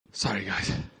Sorry, guys.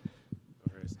 No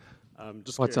worries.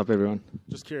 What's up, everyone?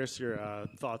 Just curious your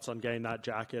thoughts on getting that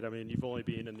jacket. I mean, you've only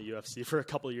been in the UFC for a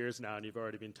couple of years now, and you've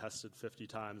already been tested 50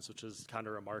 times, which is kind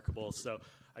of remarkable. So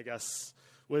I guess,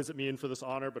 what does it mean for this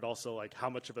honor, but also, like, how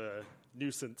much of a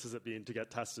nuisance is it being to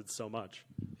get tested so much?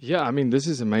 Yeah, I mean, this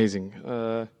is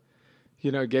amazing.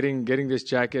 Getting this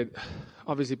jacket,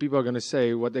 obviously people are going to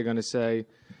say what they're going to say.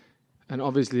 And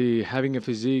obviously having a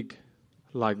physique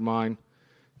like mine,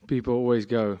 people always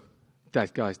go,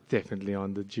 that guy's definitely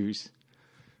on the juice.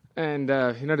 And,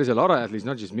 there's a lot of athletes,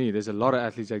 not just me. There's a lot of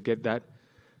athletes that get that.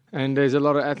 And there's a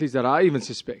lot of athletes that I even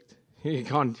suspect. You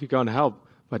can't help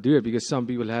but do it because some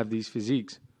people have these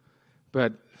physiques.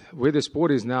 But where the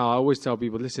sport is now, I always tell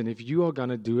people, listen, if you are going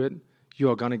to do it, you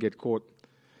are going to get caught.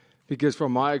 Because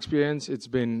from my experience, it's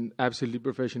been absolutely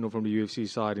professional from the UFC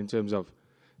side in terms of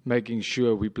making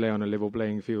sure we play on a level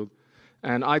playing field.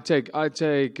 And I take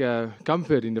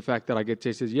comfort in the fact that I get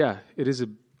tested. Yeah, it is a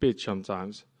bitch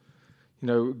sometimes.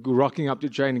 Rocking up to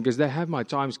training because they have my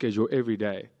time schedule every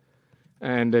day.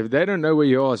 And if they don't know where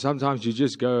you are, sometimes you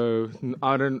just go,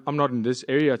 I'm not in this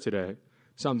area today.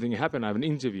 Something happened, I have an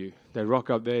interview. They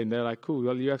rock up there and they're like, cool,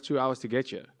 well, you have 2 hours to get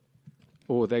here.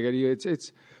 Or they get you,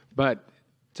 but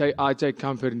I take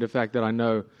comfort in the fact that I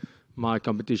know my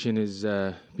competition is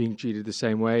being treated the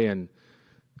same way, and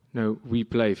we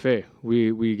play fair.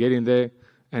 We get in there,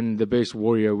 and the best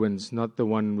warrior wins, not the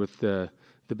one with the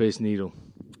best needle.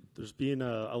 There's been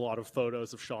a lot of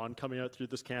photos of Sean coming out through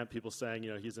this camp, people saying,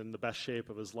 he's in the best shape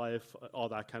of his life, all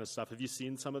that kind of stuff. Have you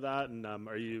seen some of that? And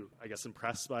are you, I guess,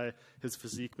 impressed by his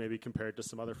physique maybe compared to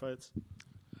some other fights?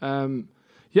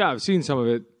 Yeah, I've seen some of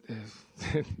it.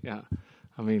 Yeah.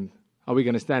 I mean, are we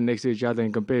going to stand next to each other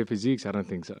and compare physiques? I don't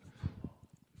think so.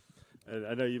 And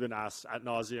I know you've been asked ad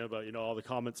nauseum about, all the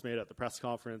comments made at the press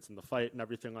conference and the fight and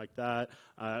everything like that.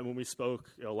 And when we spoke,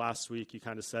 last week, you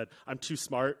kind of said, I'm too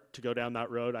smart to go down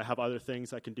that road. I have other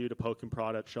things I can do to poke and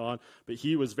prod at Sean. But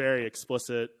he was very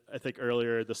explicit, I think,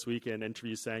 earlier this week in an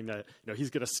interview saying that, he's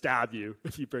going to stab you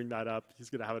if you bring that up. He's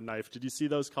going to have a knife. Did you see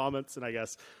those comments? And I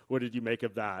guess, what did you make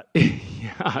of that?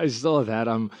 Yeah, I saw that.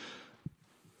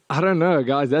 I don't know,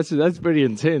 guys. That's pretty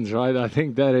intense, right? I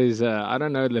think that is. I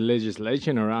don't know the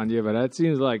legislation around here, but that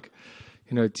seems like,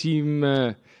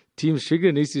 Team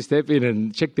Strickland needs to step in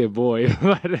and check their boy.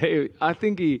 But I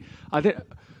think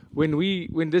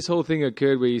when this whole thing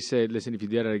occurred, where he said, "Listen, if you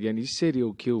did it again," he said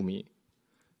he'll kill me.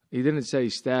 He didn't say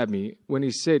stab me. When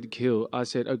he said kill, I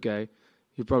said, "Okay,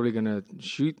 you're probably gonna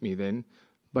shoot me then."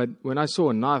 But when I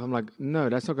saw a knife, I'm like, "No,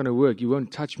 that's not gonna work. You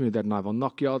won't touch me with that knife. I'll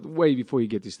knock you out way before you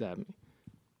get to stab me."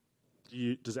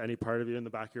 Does any part of you in the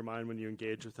back of your mind when you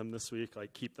engage with him this week,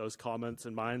 like, keep those comments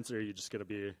in mind, or are you just going to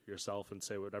be yourself and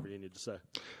say whatever you need to say?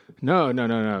 No.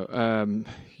 Am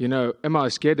I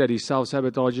scared that he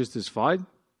self-sabotages this fight?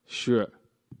 Sure.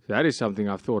 That is something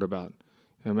I've thought about.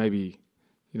 Maybe,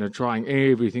 trying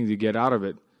everything to get out of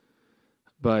it.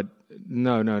 But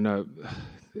no.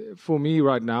 For me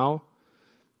right now,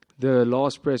 the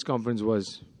last press conference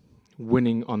was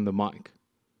winning on the mic.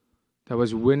 That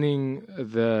was winning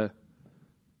the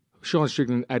Sean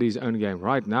Strickland at his own game.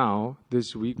 Right now,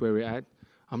 this week where we're at,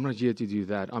 I'm not here to do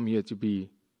that. I'm here to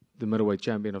be the middleweight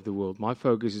champion of the world. My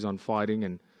focus is on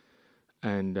fighting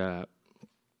and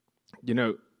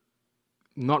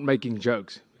not making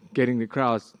jokes, getting the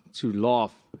crowds to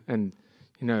laugh. And,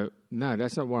 no,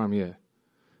 that's not why I'm here.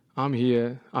 I'm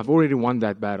here. I've already won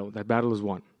that battle. That battle is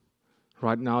won.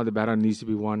 Right now, the battle needs to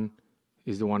be won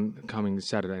is the one coming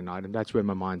Saturday night, and that's where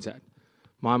my mind's at.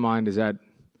 My mind is at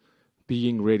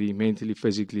being ready mentally,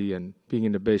 physically, and being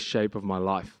in the best shape of my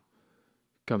life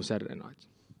come Saturday night.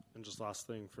 And just last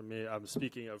thing from me,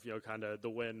 speaking of, kind of the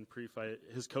win pre-fight,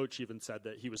 his coach even said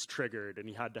that he was triggered and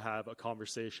he had to have a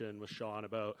conversation with Sean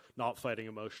about not fighting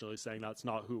emotionally, saying that's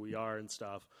not who we are and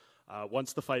stuff.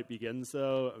 Once the fight begins,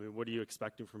 though, I mean, what are you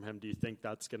expecting from him? Do you think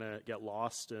that's going to get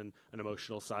lost and an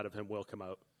emotional side of him will come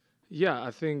out? Yeah,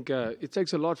 I think it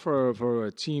takes a lot for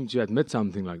a team to admit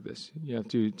something like this. You have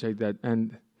to take that.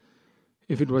 And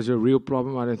if it was a real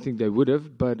problem, I don't think they would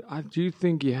have. But I do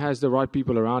think he has the right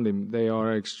people around him. They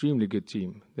are an extremely good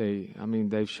team.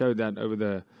 They've showed that over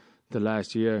the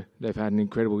last year. They've had an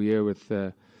incredible year with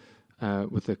the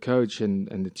coach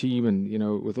and the team, and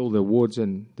with all the awards,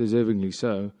 and deservingly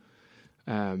so.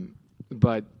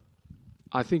 But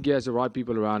I think he has the right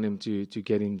people around him to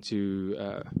get him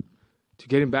to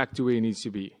get him back to where he needs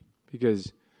to be,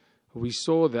 because we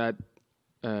saw that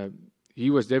he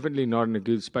was definitely not in a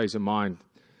good space of mind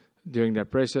during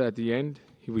that presser at the end.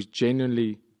 He was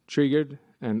genuinely triggered,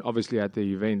 and obviously at the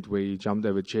event where he jumped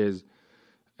over chairs.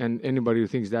 And anybody who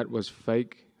thinks that was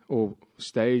fake or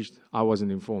staged, I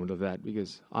wasn't informed of that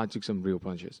because I took some real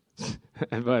punches.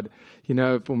 But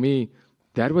for me,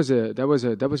 that was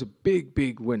a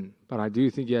big win. But I do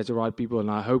think he has the right people, and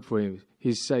I hope for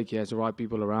his sake he has the right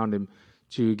people around him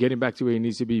to get him back to where he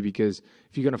needs to be. Because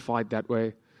if you're going to fight that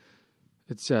way,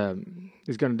 it's going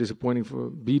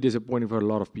to be disappointing for a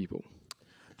lot of people.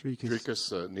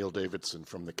 Dricus, Neil Davidson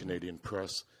from the Canadian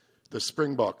Press. The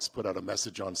Springboks put out a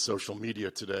message on social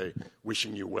media today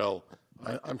wishing you well.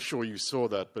 I'm sure you saw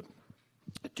that, but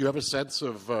do you have a sense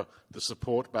of the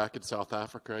support back in South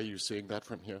Africa? Are you seeing that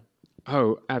from here?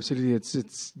 Oh, absolutely.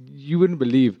 It's you wouldn't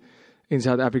believe in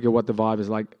South Africa what the vibe is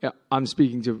like. I'm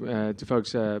speaking to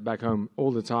folks back home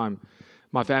all the time.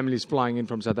 My family's flying in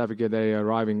from South Africa. They're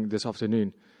arriving this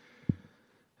afternoon.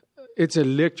 It's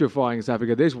electrifying in South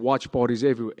Africa. There's watch parties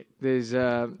everywhere. There's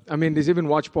even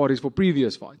watch parties for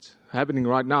previous fights happening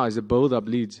right now as the build-up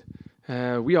leads.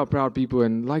 We are proud people,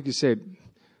 and like you said,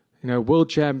 world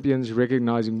champions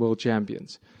recognizing world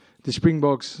champions. The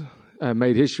Springboks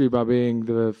made history by being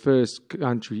the first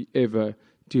country ever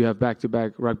to have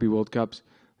back-to-back Rugby World Cups.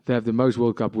 They have the most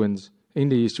World Cup wins in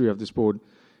the history of the sport.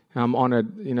 I'm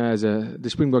honored, the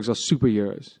Springboks are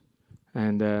superheroes.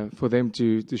 And for them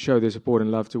to show their support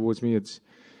and love towards me, it's,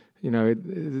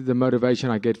 the motivation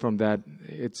I get from that,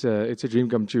 it's a dream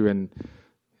come true. And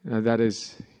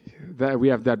that we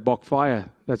have that Bok fire.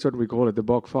 That's what we call it, the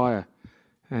Bok fire.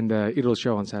 And it'll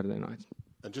show on Saturday night.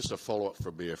 And just a follow-up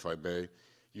from me, if I may.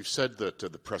 You said that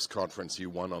at the press conference you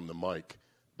won on the mic,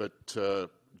 but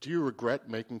do you regret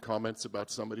making comments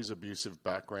about somebody's abusive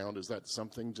background? Is that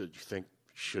something that you think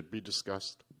should be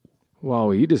discussed?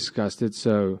 Well, he discussed it,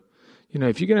 so...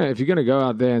 if you're gonna go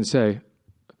out there and say,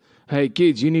 "Hey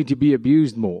kids, you need to be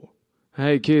abused more.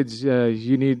 Hey kids,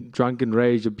 you need drunken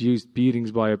rage, abused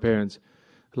beatings by your parents,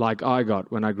 like I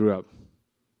got when I grew up,"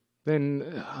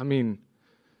 then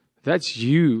that's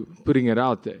you putting it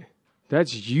out there.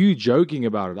 That's you joking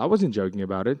about it. I wasn't joking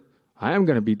about it. I am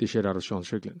gonna beat the shit out of Sean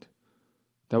Strickland.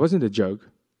 That wasn't a joke.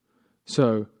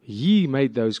 So he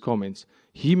made those comments.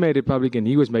 He made it public, and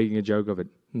he was making a joke of it,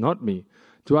 not me.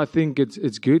 Do I think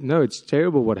it's good? No, it's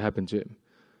terrible what happened to him.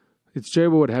 It's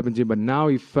terrible what happened to him, but now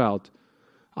he felt...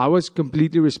 I was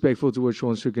completely respectful towards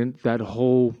Sean Strickland that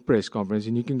whole press conference,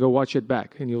 and you can go watch it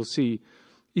back, and you'll see.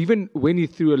 Even when he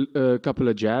threw a couple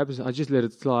of jabs, I just let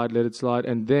it slide,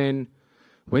 and then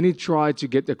when he tried to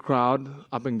get the crowd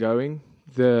up and going,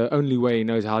 the only way he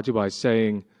knows how to by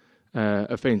saying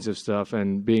offensive stuff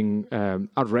and being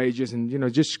outrageous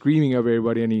and just screaming over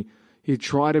everybody, and he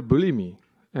tried to bully me.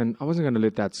 And I wasn't going to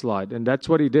let that slide. And that's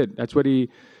what he did.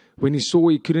 When he saw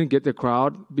he couldn't get the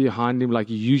crowd behind him like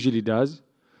he usually does,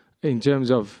 in terms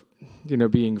of,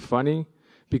 being funny,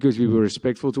 because we were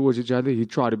respectful towards each other, he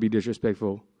tried to be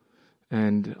disrespectful.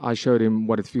 And I showed him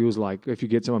what it feels like if you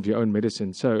get some of your own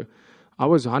medicine. So I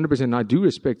was 100%, I do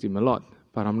respect him a lot,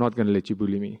 but I'm not going to let you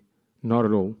bully me. Not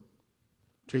at all.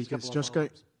 Dricus, just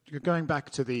going back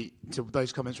to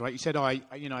those comments, right? You said I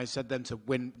said them to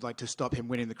win, like to stop him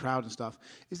winning the crowd and stuff.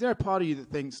 Is there a part of you that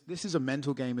thinks this is a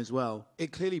mental game as well?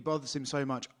 It clearly bothers him so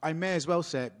much. I may as well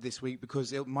say it this week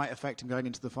because it might affect him going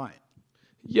into the fight.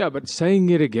 Yeah, but saying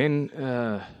it again,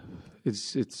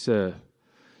 it's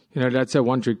that's a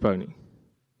one-trick pony.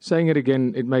 Saying it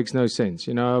again, it makes no sense.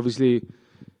 Obviously,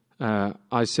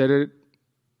 I said it.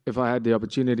 If I had the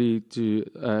opportunity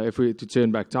to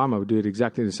turn back time, I would do it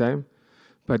exactly the same.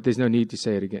 But there's no need to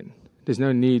say it again. There's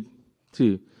no need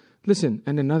to. Listen,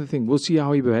 and another thing, we'll see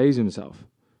how he behaves himself.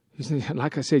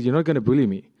 Like I said, you're not going to bully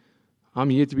me. I'm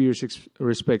here to be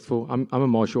respectful. I'm a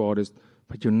martial artist,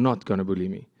 but you're not going to bully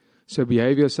me. So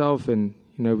behave yourself, and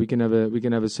we can have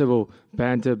a civil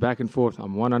banter back and forth.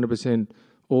 I'm 100%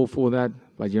 all for that,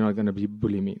 but you're not going to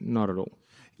bully me. Not at all.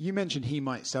 You mentioned he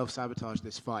might self-sabotage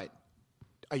this fight.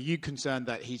 Are you concerned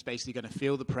that he's basically going to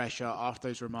feel the pressure after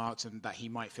those remarks and that he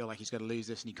might feel like he's going to lose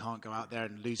this and he can't go out there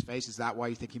and lose face? Is that why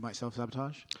you think he might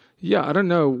self-sabotage? Yeah, I don't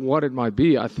know what it might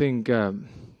be. I think,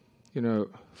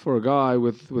 for a guy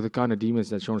with the kind of demons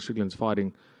that Sean Strickland's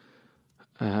fighting,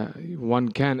 one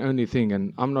can only think,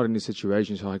 and I'm not in this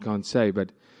situation, so I can't say,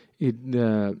 but it,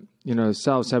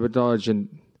 self-sabotage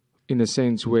in a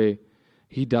sense where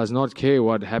he does not care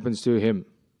what happens to him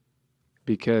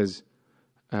because...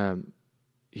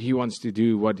 he wants to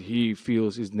do what he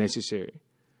feels is necessary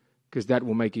because that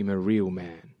will make him a real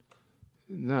man.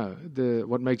 No,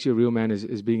 what makes you a real man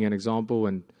is being an example.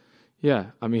 And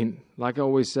like I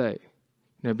always say,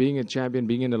 being a champion,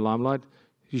 being in the limelight,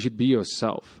 you should be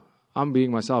yourself. I'm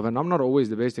being myself, and I'm not always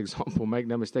the best example, make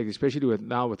no mistake, especially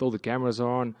with all the cameras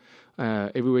on,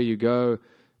 everywhere you go.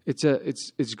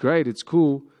 It's great, it's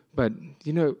cool, but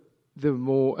the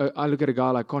more I look at a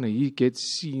guy like Conor, he gets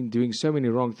seen doing so many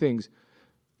wrong things,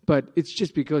 but it's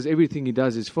just because everything he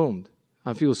does is filmed.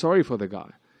 I feel sorry for the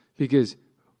guy because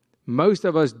most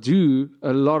of us do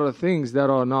a lot of things that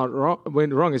are not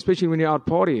went wrong, especially when you're out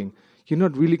partying. You're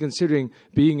not really considering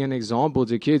being an example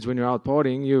to kids when you're out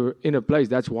partying. You're in a place.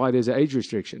 That's why there's an age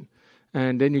restriction.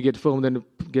 And then you get filmed and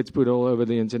it gets put all over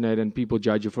the internet and people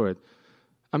judge you for it.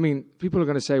 I mean, people are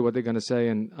going to say what they're going to say.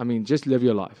 And, I mean, just live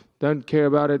your life. Don't care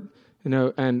about it,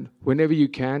 and whenever you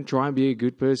can, try and be a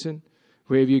good person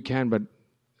wherever you can. But,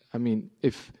 I mean,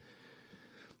 if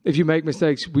you make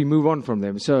mistakes, we move on from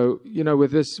them. So,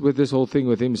 with this whole thing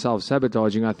with him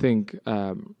self-sabotaging, I think...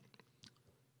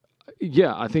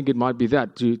 I think it might be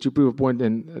that to prove a point.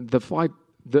 And the fight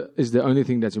is the only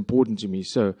thing that's important to me.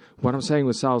 So what I'm saying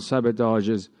with self-sabotage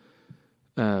is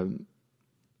I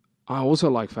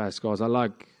also like fast cars. I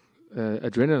like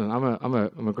adrenaline.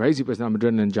 I'm a crazy person. I'm an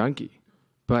adrenaline junkie.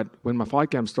 But when my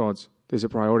fight camp starts, there's a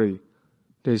priority.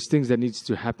 There's things that needs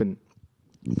to happen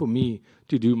for me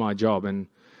to do my job. And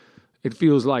it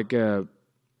feels like that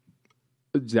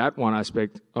one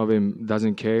aspect of him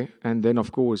doesn't care. And then,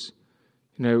 of course,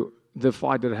 the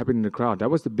fight that happened in the crowd, that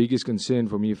was the biggest concern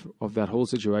for me of that whole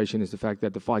situation, is the fact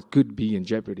that the fight could be in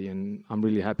jeopardy, and I'm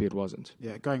really happy it wasn't.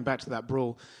 Yeah, going back to that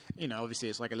brawl, obviously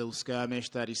it's like a little skirmish,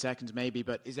 30 seconds maybe,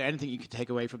 but is there anything you could take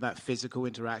away from that physical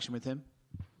interaction with him?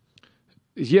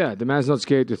 Yeah, the man's not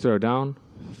scared to throw down,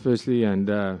 firstly,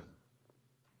 and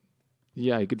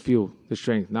he could feel the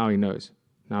strength. Now he knows.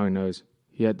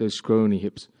 He had those scrawny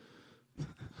hips.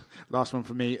 Last one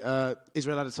from me.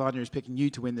 Israel Adesanya is picking you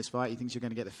to win this fight. He thinks you're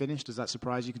going to get the finish. Does that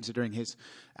surprise you, considering his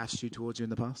attitude towards you in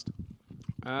the past?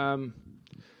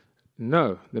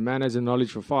 No. The man has a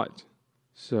knowledge for fight.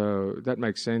 So that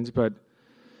makes sense. But,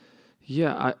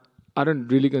 I don't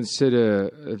really consider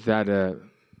that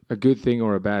a good thing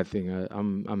or a bad thing.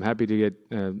 I'm happy to get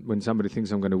when somebody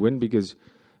thinks I'm going to win, because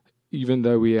even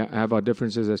though we have our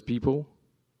differences as people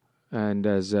and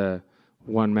as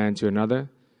one man to another,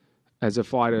 as a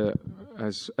fighter,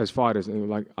 as fighters,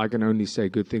 I can only say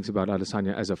good things about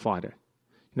Adesanya as a fighter.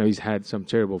 He's had some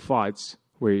terrible fights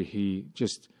where he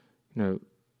just,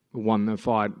 won the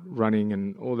fight running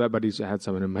and all that, but he's had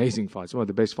some amazing fights, some of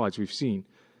the best fights we've seen.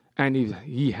 And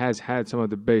he has had some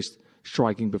of the best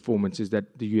striking performances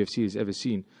that the UFC has ever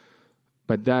seen.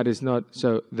 But that is not,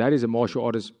 so that is a martial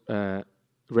artist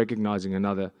recognizing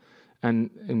another. And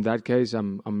in that case,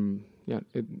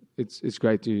 it's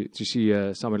great to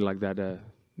see somebody like that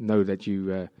know that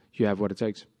you have what it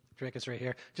takes. Dricus right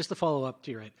here. Just to follow up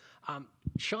to you, right?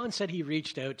 Sean said he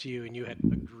reached out to you and you had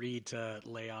agreed to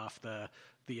lay off the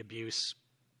abuse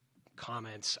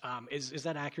comments. Is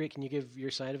that accurate? Can you give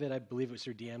your side of it? I believe it was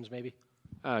through DMs, maybe.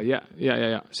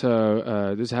 Yeah.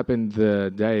 So this happened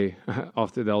the day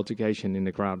after the altercation in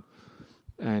the crowd,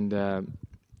 and I'm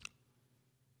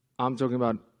talking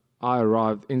about. I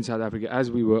arrived in South Africa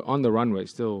as we were on the runway,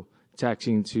 still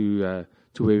taxiing to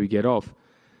where we get off.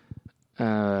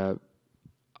 I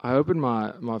opened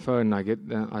my phone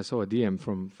and I saw a DM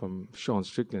from Sean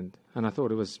Strickland, and I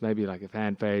thought it was maybe like a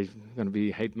fan page, going to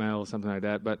be hate mail or something like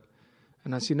that.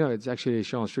 And I see, no, it's actually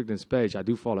Sean Strickland's page. I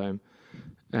do follow him,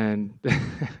 and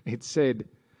it said,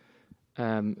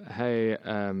 "Hey,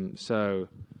 so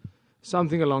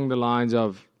something along the lines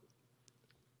of,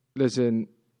 listen."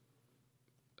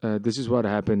 This is what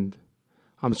happened.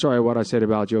 I'm sorry what I said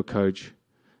about your coach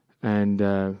and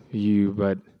you,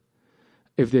 but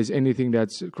if there's anything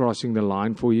that's crossing the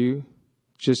line for you,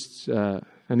 just,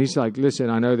 and he's like, listen,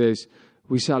 I know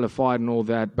we sell a fight and all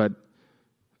that, but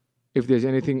if there's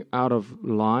anything out of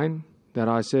line that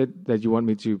I said that you want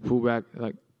me to pull back,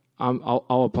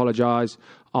 I'll apologize.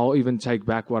 I'll even take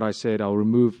back what I said. I'll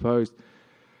remove post.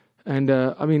 And,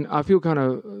 I feel kind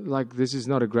of like this is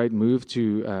not a great move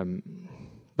to...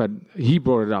 But he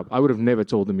brought it up. I would have never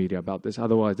told the media about this.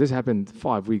 Otherwise, this happened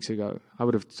 5 weeks ago. I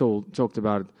would have talked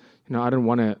about it. I don't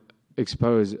want to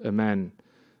expose a man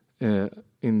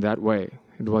in that way.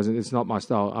 It's not my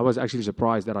style. I was actually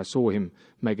surprised that I saw him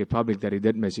make it public that he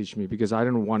did message me, because I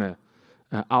didn't want to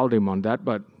out him on that.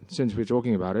 But since we're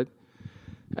talking about it,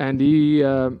 and he,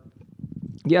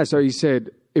 so he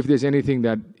said if there's anything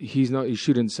that he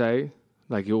shouldn't say,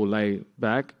 like he'll lay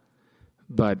back.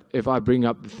 But if I bring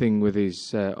up the thing with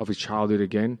his childhood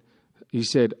again, he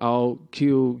said, I'll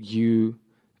kill you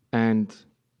and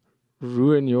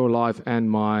ruin your life and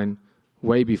mine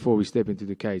way before we step into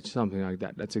the cage, something like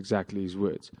that. That's exactly his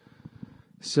words.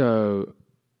 So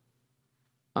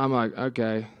I'm like,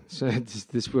 okay, so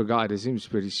this poor guy, this seems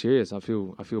pretty serious. I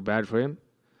feel bad for him.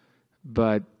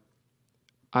 But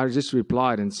I just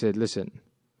replied and said, listen,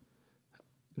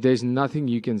 there's nothing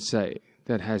you can say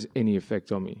that has any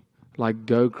effect on me. Like,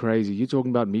 go crazy. You're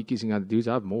talking about me kissing other dudes.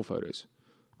 I have more photos.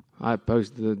 I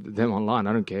post them online.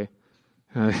 I don't care.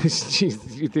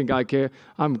 Jeez, you think I care?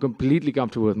 I'm completely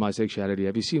comfortable with my sexuality.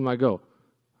 Have you seen my girl?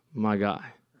 My guy.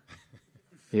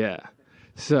 Yeah.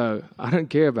 So I don't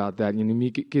care about that. You know,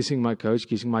 me kissing my coach,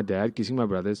 kissing my dad, kissing my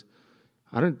brothers.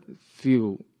 I don't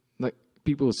feel like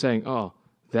people saying, oh,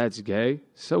 that's gay.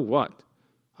 So what?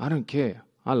 I don't care.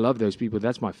 I love those people.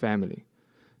 That's my family.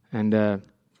 And,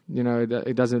 you know,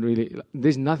 it doesn't really,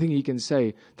 there's nothing he can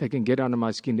say that can get under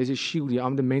my skin. There's a shield here.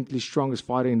 I'm the mentally strongest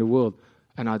fighter in the world.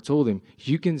 And I told him,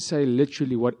 you can say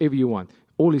literally whatever you want.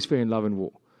 All is fair in love and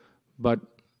war. But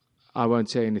I won't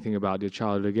say anything about your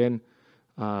child again.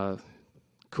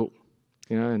 Cool.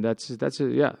 You know, and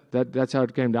that's how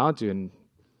it came down to. And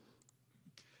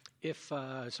if,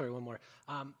 sorry, one more.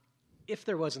 If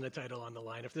there wasn't a title on the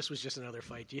line, if this was just another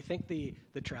fight, do you think the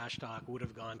trash talk would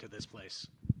have gone to this place?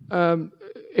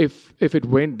 If it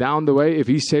went down the way, if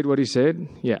he said what he said,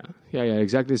 yeah,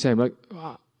 exactly the same. Like,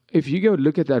 if you go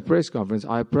look at that press conference,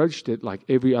 I approached it like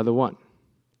every other one,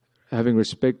 having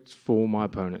respect for my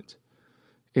opponent.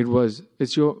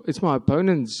 It's my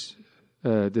opponent's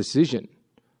decision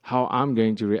how I'm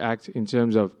going to react in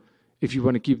terms of if you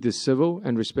want to keep this civil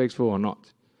and respectful or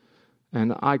not.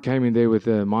 And I came in there with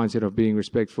the mindset of being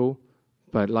respectful,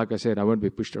 but like I said, I won't be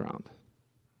pushed around.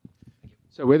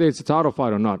 So whether it's a title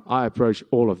fight or not, I approach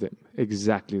all of them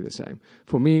exactly the same.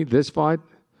 For me, this fight,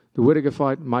 the Whittaker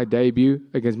fight, my debut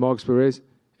against Marcus Perez,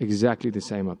 exactly the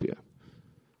same up here.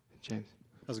 James.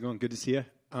 How's it going? Good to see you.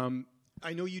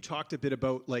 I know you talked a bit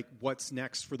about like what's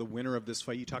next for the winner of this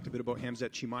fight. You talked a bit about Khamzat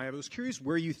Chimaev. I was curious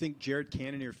where you think Jared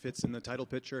Cannonier fits in the title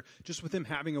picture, just with him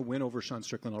having a win over Sean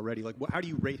Strickland already. Like, how do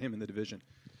you rate him in the division?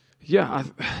 Yeah,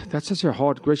 that's such a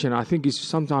hard question. I think he's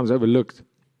sometimes overlooked.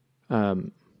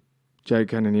 Jared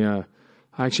Cannonier.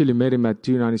 I actually met him at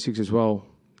 296 as well.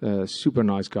 Super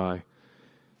nice guy.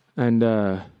 And,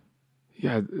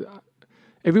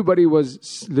 everybody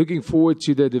was looking forward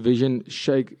to the division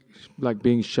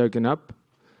being shaken up.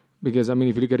 Because, I mean,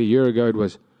 if you look at a year ago, it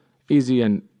was Izzy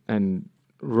and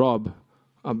Rob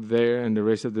up there and the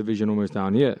rest of the division almost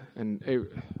down here.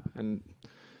 And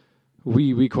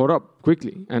we caught up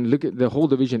quickly. And look at the whole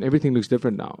division. Everything looks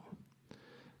different now.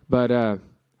 But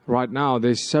right now,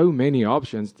 there's so many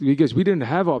options because we didn't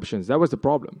have options. That was the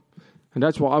problem. And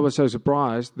that's why I was so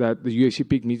surprised that the UFC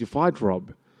picked me to fight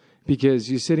Rob. Because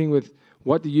you're sitting with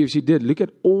what the UFC did. Look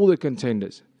at all the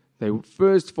contenders. They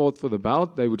first fought for the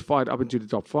belt. They would fight up into the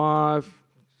top 5,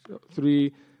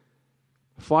 3,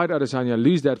 fight Adesanya,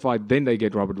 lose that fight, then they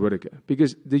get Robert Whittaker.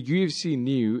 Because the UFC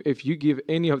knew if you give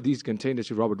any of these contenders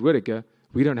to Robert Whittaker,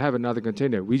 we don't have another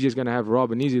contender. We're just going to have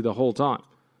Rob and Izzy the whole time.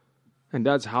 And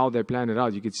that's how they planned it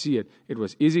out. You could see it. It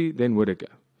was Izzy, then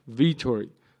Whittaker. Vittori.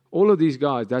 All of these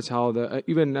guys, that's how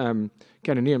even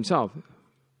Cannonier himself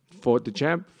fought the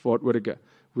champ, fought Whittaker.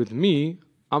 With me,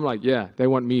 I'm like, yeah, they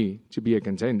want me to be a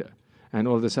contender. And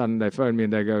all of a sudden they phone me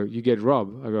and they go, you get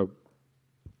Rob. I go,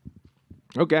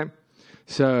 okay.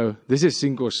 So this is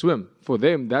sink or swim. For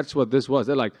them, that's what this was.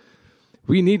 They're like,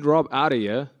 we need Rob out of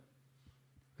here.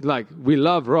 Like, we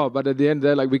love Rob, but at the end,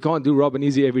 they're like, we can't do Rob and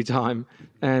Izzy every time.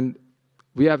 And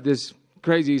we have this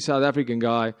crazy South African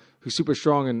guy who's super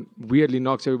strong and weirdly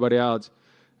knocks everybody out.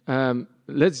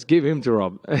 Let's give him to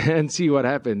Rob and see what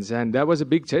happens. And that was a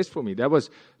big test for me. That was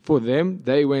for them.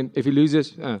 They went, if he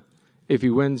loses, if he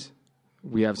wins,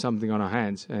 we have something on our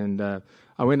hands. And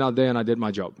I went out there and I did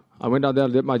my job.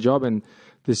 And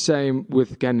the same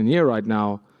with Cannonier right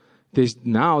now. There's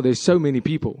so many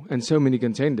people and so many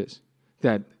contenders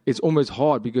that it's almost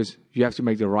hard because you have to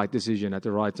make the right decision at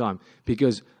the right time.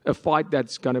 Because a fight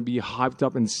that's going to be hyped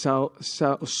up and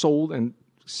sold and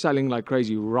selling like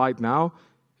crazy right now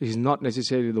is not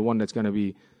necessarily the one that's going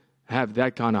to have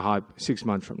that kind of hype 6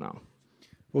 months from now.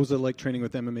 What was it like training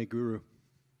with MMA Guru?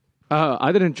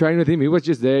 I didn't train with him. He was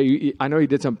just there. I know he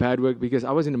did some pad work because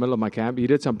I was in the middle of my camp. He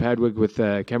did some pad work with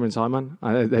Cameron Simon.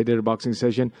 They did a boxing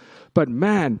session. But,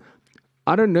 man,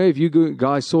 I don't know if you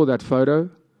guys saw that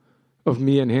photo of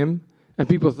me and him, and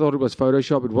people thought it was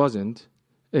Photoshop. It wasn't.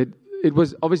 It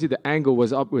was, obviously the angle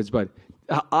was upwards, but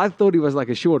I thought he was like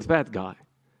a short, fat guy,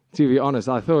 to be honest.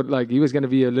 I thought like he was going to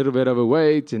be a little bit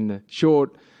overweight and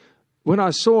short. When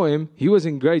I saw him, he was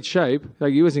in great shape.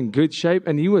 Like, he was in good shape,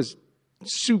 and he was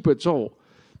super tall.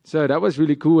 So that was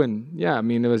really cool. And, yeah, I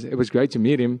mean, it was great to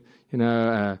meet him. You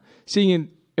know, seeing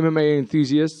MMA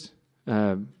enthusiasts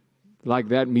like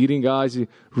that, meeting guys who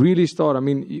really start. I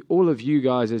mean, all of you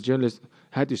guys as journalists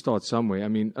had to start somewhere. I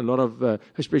mean, a lot of,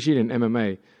 especially in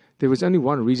MMA, there was only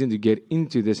one reason to get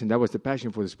into this, and that was the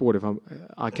passion for the sport.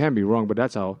 I can be wrong, but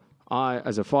that's how I,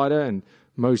 as a fighter, and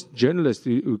most journalists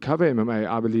who cover MMA,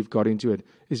 I believe, got into it,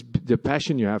 is the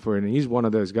passion you have for it, and he's one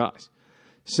of those guys.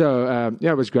 So,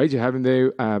 it was great to have him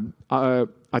there.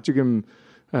 I took him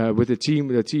with the team.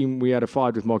 The team, we had a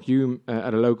fight with Mark Hume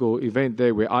at a local event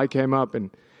there where I came up, and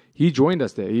he joined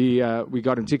us there. We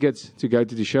got him tickets to go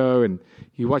to the show, and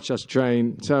he watched us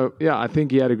train. So, I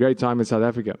think he had a great time in South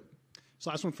Africa. So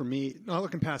last one for me, not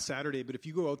looking past Saturday, but if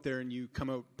you go out there and you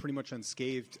come out pretty much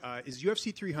unscathed, is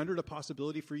UFC 300 a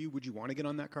possibility for you? Would you want to get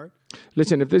on that card?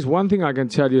 Listen, if there's one thing I can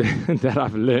tell you that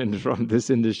I've learned from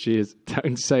this industry is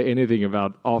don't say anything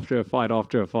about after a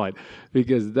fight,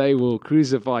 because they will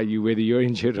crucify you whether you're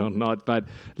injured or not. But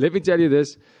let me tell you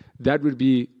this, that would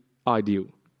be ideal.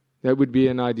 That would be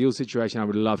an ideal situation. I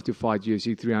would love to fight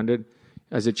UFC 300.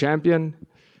 As a champion,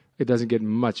 it doesn't get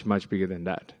much, much bigger than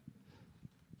that.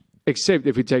 Except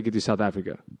if we take it to South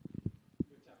Africa.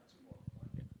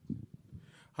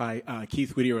 Hi,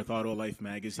 Keith Whittier with Auto Life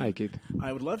Magazine. Hi, Keith.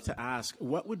 I would love to ask,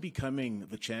 what would becoming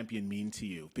the champion mean to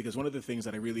you? Because one of the things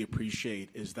that I really appreciate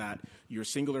is that your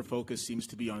singular focus seems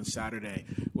to be on Saturday,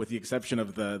 with the exception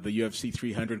of the UFC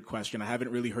 300 question. I haven't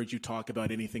really heard you talk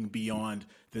about anything beyond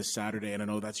this Saturday, and I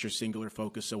know that's your singular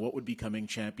focus. So what would becoming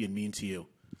champion mean to you?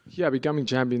 Yeah, becoming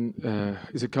champion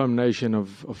is a culmination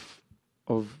of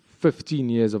 15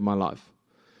 years of my life.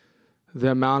 The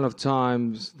amount of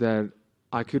times that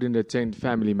I couldn't attend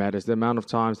family matters, the amount of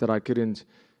times that I couldn't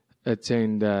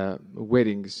attend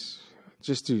weddings,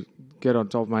 just to get on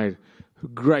top of my head,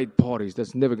 great parties,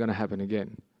 that's never going to happen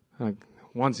again. Like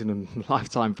once in a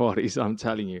lifetime parties, I'm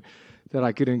telling you, that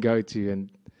I couldn't go to.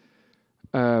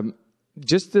 And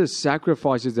just the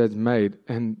sacrifices that's made,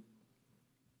 and,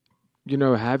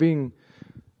 having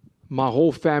my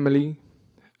whole family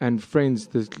and friends,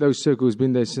 the close circle has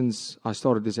been there since I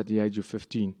started this at the age of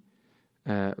 15.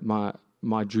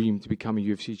 My dream to become a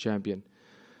UFC champion.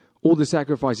 All the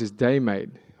sacrifices they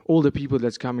made, all the people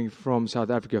that's coming from South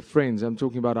Africa, friends, I'm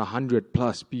talking about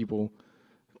 100+ people,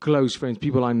 close friends,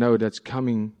 people I know that's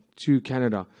coming to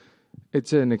Canada.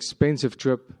 It's an expensive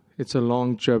trip. It's a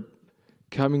long trip.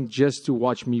 Coming just to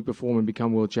watch me perform and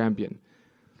become world champion.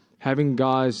 Having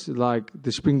guys like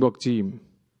the Springbok team,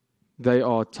 they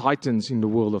are titans in the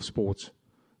world of sports.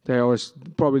 They are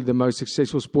probably the most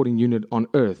successful sporting unit on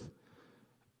earth.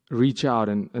 Reach out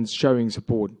and showing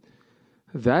support.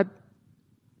 That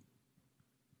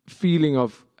feeling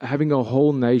of having a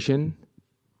whole nation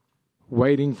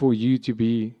waiting for you to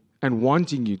be, and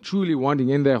wanting you, truly wanting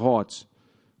in their hearts,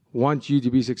 want you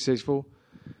to be successful,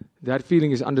 that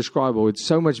feeling is indescribable. It's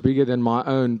so much bigger than my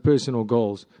own personal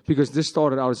goals, because this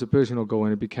started out as a personal goal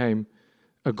and it became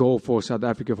a goal for South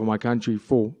Africa, for my country,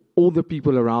 for all the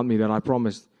people around me that I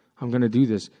promised I'm going to do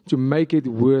this, to make it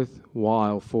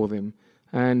worthwhile for them.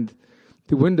 And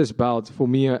to win this bout, for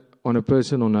me, on a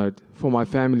personal note, for my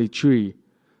family tree,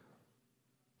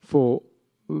 for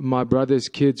my brother's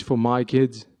kids, for my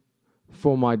kids,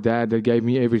 for my dad that gave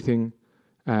me everything,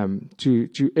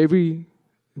 to every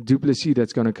du Plessis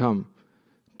that's going to come.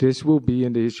 This will be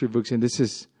in the history books, and this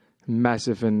is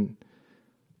massive. And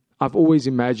I've always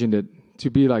imagined it to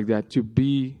be like that,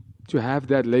 to have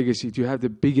that legacy, to have the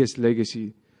biggest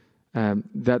legacy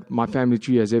that my family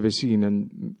tree has ever seen,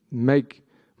 and make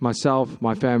myself,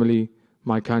 my family,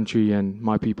 my country, and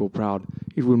my people proud.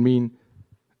 It would mean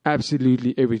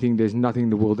absolutely everything. There's nothing in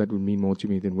the world that would mean more to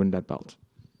me than win that belt.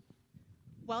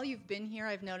 While you've been here,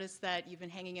 I've noticed that you've been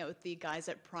hanging out with the guys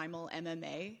at Primal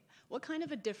MMA. What kind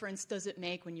of a difference does it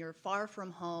make when you're far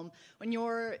from home, when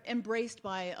you're embraced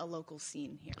by a local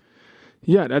scene here?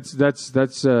 Yeah, that's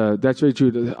very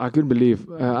true. I couldn't believe.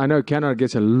 I know Canada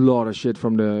gets a lot of shit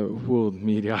from the world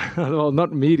media. Well,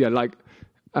 not media. Like,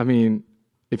 I mean,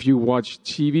 if you watch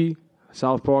TV,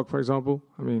 South Park, for example,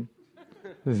 I mean,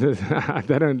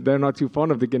 they're not too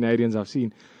fond of the Canadians I've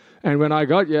seen. And when I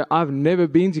got here, I've never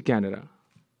been to Canada.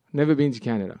 Never been to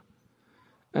Canada.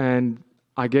 And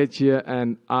I get here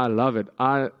and I love it.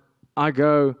 I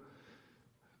go,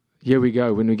 here we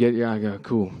go. When we get here, I go,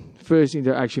 cool. First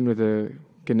interaction with a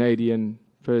Canadian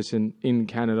person in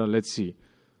Canada, let's see.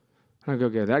 And I go,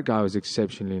 okay, that guy was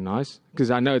exceptionally nice.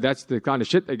 Because I know that's the kind of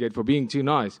shit they get for being too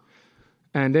nice.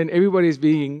 And then everybody's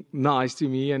being nice to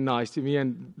me.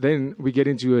 And then we get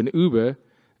into an Uber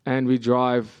and we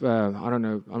drive, I don't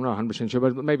know, I'm not 100% sure,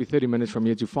 but maybe 30 minutes from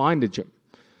here to find a gym.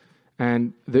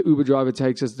 And the Uber driver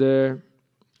takes us there.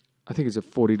 I think it's a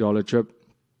 $40 trip.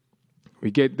 We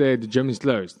get there, the gym is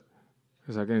closed,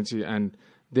 as I can see, and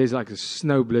there's like a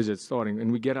snow blizzard starting.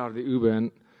 And we get out of the Uber,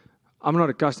 and I'm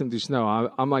not accustomed to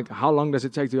snow. I'm like, how long does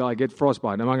it take till I get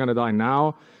frostbite? Am I going to die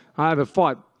now? I have a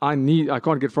fight. I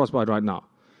can't get frostbite right now.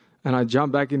 And I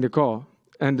jump back in the car,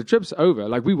 And the trip's over.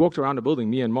 Like, we walked around the building,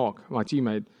 me and Mark, my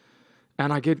teammate,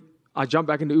 and I jump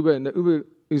back into Uber, and the Uber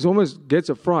is almost gets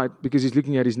a fright because he's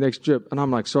looking at his next trip. And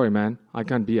I'm like, sorry, man, I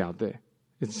can't be out there.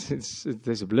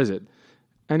 There's a blizzard.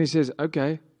 And he says,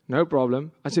 okay, no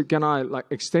problem. I said, can I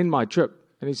extend my trip?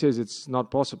 And he says, it's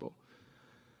not possible.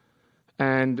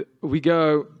 And we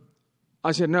go,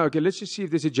 I said, no, okay, let's just see if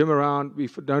there's a gym around. We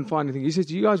don't find anything. He says,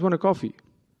 do you guys want a coffee?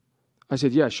 I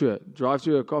said, yeah, sure. Drive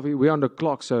to a coffee. We're on the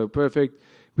clock, so perfect.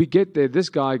 We get there. This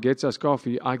guy gets us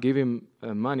coffee. I give him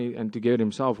money and to get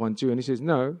himself one too. And he says,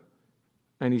 no.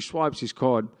 And he swipes his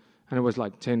card. And it was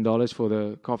like $10 for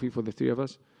the coffee for the three of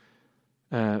us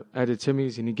at a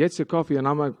Timmy's. And he gets the coffee. And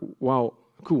I'm like, wow,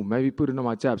 cool. Maybe put it on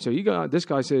my tab. So this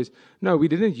guy says, no, we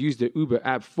didn't use the Uber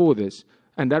app for this.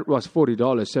 And that was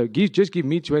 $40. So just give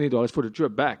me $20 for the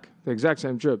trip back, the exact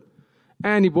same trip.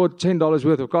 And he bought $10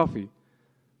 worth of coffee.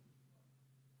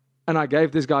 And I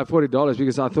gave this guy $40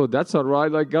 because I thought, that's not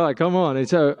right. Like, guy, come on. And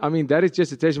so, I mean, that is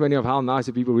just a testimony of how nice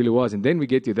the people really was. And then we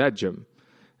get to that gym.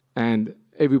 And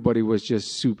everybody was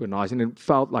just super nice. And it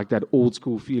felt like that old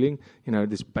school feeling,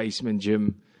 this basement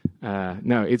gym.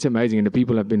 No, it's amazing. And the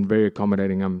people have been very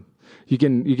accommodating. You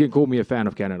can call me a fan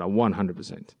of Canada,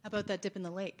 100%. How about that dip in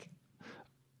the lake?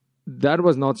 That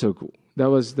was not so cool.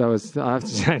 That was I have to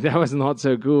say, that was not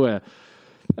so cool.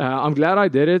 I'm glad I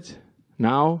did it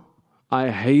now. I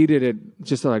hated it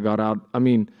just that I got out. I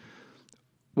mean,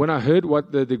 when I heard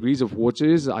what the degrees of water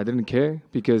is, I didn't care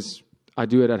because I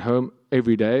do it at home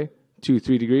every day,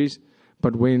 2-3 degrees.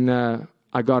 But when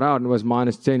I got out and it was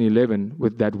minus 10, 11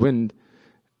 with that wind,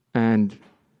 and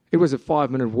it was a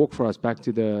 5-minute walk for us back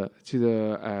to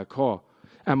the car.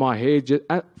 And my hair, just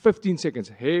at 15 seconds,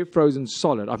 hair frozen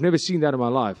solid. I've never seen that in my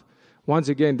life. Once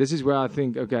again, this is where I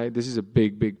think, okay, this is a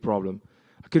big, big problem.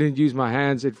 I couldn't use my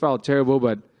hands. It felt terrible,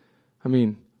 but, I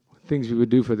mean, things we would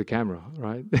do for the camera,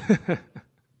 right?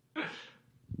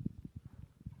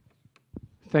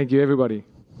 Thank you, everybody.